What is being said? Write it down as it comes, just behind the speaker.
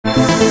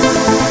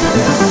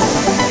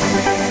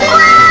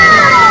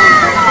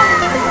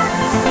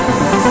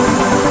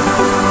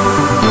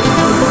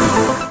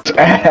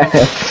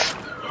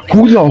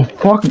Who the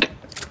fuck?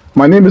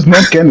 My name is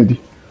not Kennedy.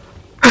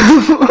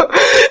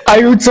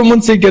 I heard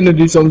someone say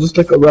Kennedy, so I'm just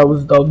like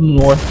aroused out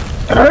more.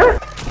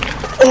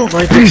 Oh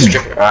my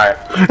district. Alright.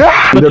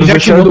 There's a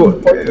shadow,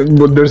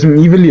 but there's an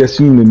evil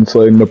Yassin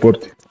inside the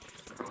party.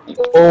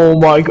 Oh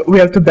my god, we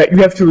have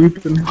to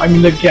reap him. I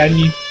mean, like,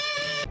 Yanni.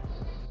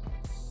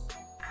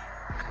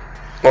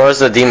 Or is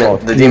the demon?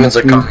 The demons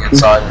are coming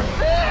inside.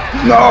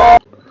 No!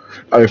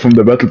 I from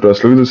the battle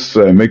pass. Look at this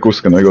Mako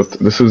skin I got.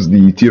 This is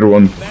the tier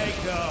 1.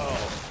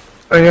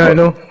 Oh yeah, I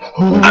know.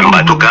 I'm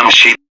about to come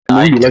shit. You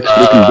like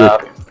splitting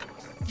dick.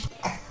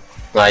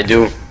 I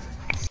do.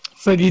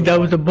 Freddy, that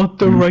was about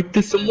to write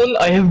to someone.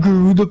 I have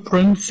Garuda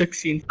Prime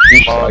 16.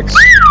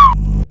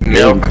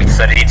 Milk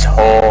said eats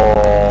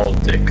whole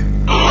dick.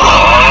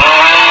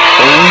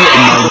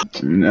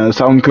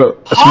 SoundCloud,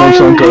 a small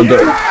SoundCloud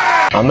there.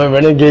 I'm a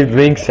renegade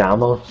Vinx, I'm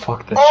gonna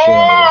fuck this shit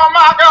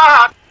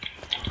up.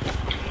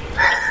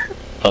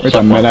 Wait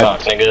a minute.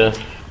 Cock, nigga.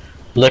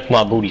 Lick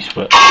my booty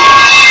split.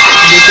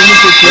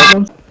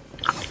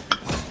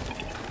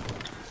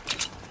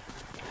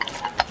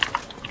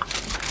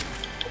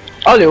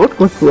 Ali, what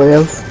course do I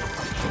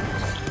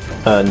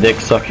have? Dick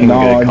sucking.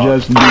 No,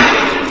 just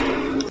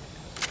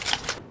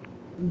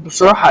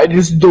بصراحة, I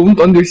just don't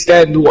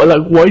understand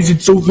why is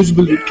it so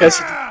visible with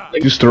Cassidy?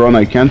 Like, just to run.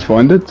 I can't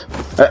find it.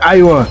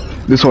 Aywa,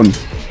 this one.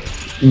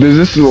 There's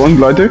this one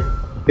glider.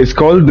 It's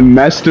called the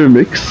Master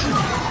Mix.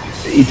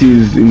 It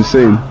is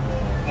insane.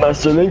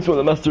 Master Links with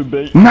a master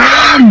bait.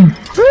 Nam!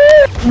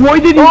 why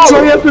did he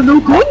try out to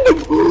do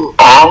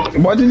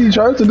condom? Why did he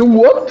try to do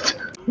what?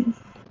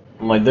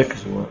 My dick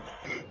is wet.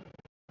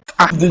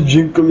 The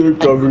jinkler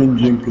covered in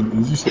jinkler.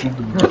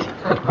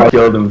 He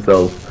killed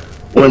himself.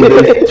 When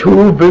there's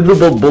 2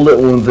 visible bullet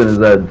wounds in his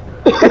head.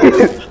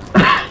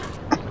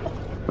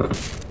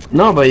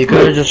 No, but you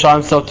could have just shot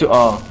himself too.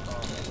 Oh.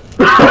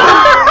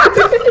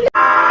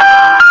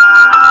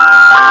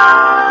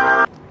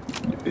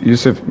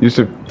 Youssef, do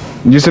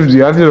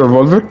you have the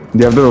revolver? Do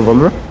you have the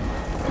revolver?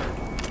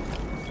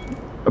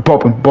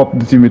 Pop him, pop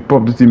the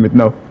teammate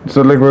now.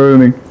 So like we're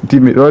running.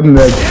 Teammate, right in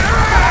the head.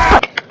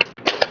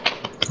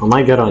 I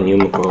might get on you,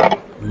 Mako.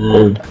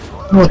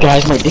 Oh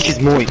guys, my dick is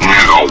moist.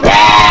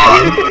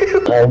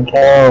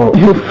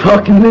 You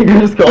fucking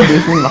niggas called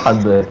this in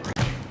the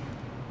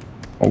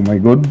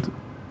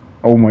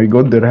Oh my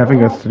god, they're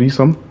having a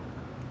threesome.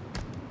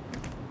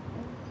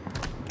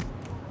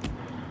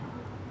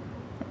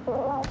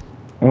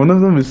 One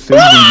of them is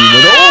saving you,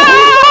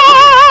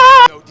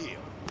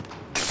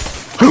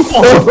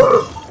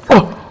 but